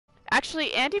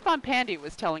Actually, Andy Von Pandy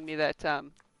was telling me that,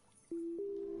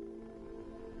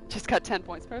 just got 10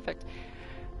 points, perfect.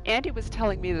 Andy was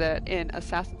telling me that in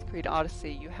Assassin's Creed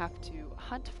Odyssey, you have to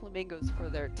hunt flamingos for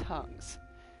their tongues.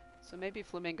 So maybe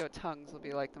flamingo tongues will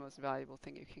be like the most valuable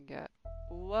thing you can get.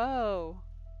 Whoa!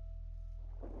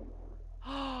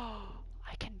 Oh,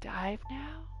 I can dive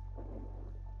now?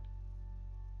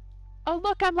 Oh,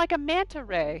 look, I'm like a manta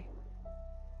ray.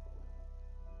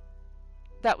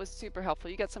 That was super helpful.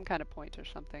 You get some kind of point or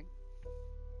something.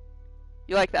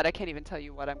 You like that? I can't even tell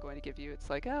you what I'm going to give you. It's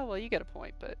like, oh, well, you get a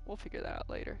point, but we'll figure that out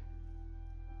later.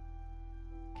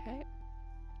 Okay.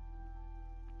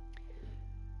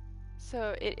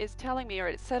 So it is telling me, or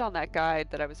it said on that guide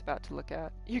that I was about to look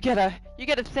at, you get a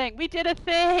thing. We did a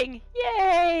thing!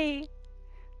 Yay!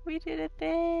 We did a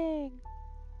thing.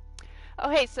 Oh,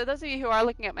 hey, so those of you who are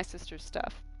looking at my sister's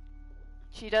stuff,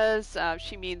 she does,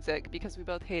 she means it because we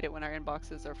both hate it when our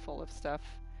inboxes are full of stuff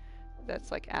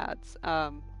that's like ads.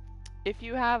 If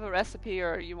you have a recipe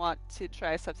or you want to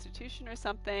try a substitution or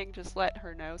something, just let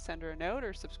her know, send her a note,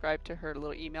 or subscribe to her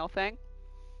little email thing.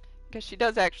 Because she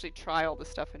does actually try all the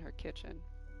stuff in her kitchen.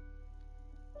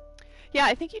 Yeah,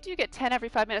 I think you do get 10 every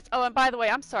 5 minutes. Oh, and by the way,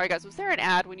 I'm sorry guys, was there an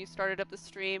ad when you started up the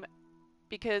stream?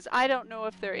 Because I don't know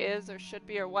if there is or should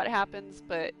be or what happens,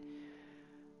 but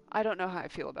I don't know how I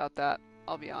feel about that.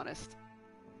 I'll be honest.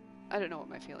 I don't know what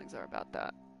my feelings are about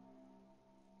that.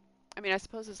 I mean, I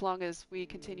suppose as long as we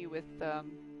continue with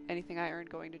anything I earn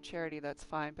going to charity, that's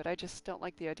fine. But I just don't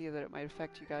like the idea that it might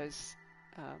affect you guys'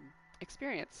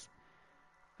 experience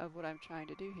of what I'm trying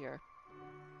to do here.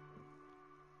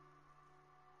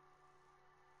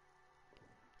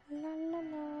 La la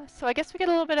la. So I guess we get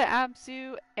a little bit of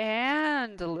Abzu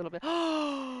and a little bit.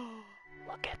 Oh,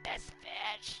 look at this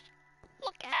fish!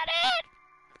 Look at it!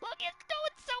 Look, it's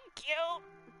so cute!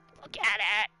 Look at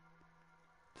it!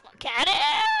 Look at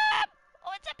it!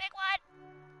 Oh, it's a big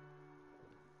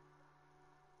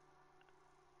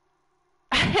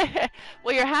one!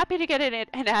 Well, you're happy to get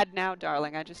an ad now,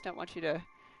 darling. I just don't want you to,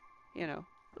 you know.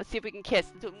 Let's see if we can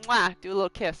kiss. Do, mwah, do a little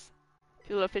kiss.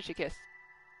 Do a little fishy kiss.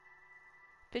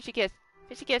 Fishy kiss.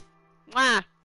 Fishy kiss. Mwah!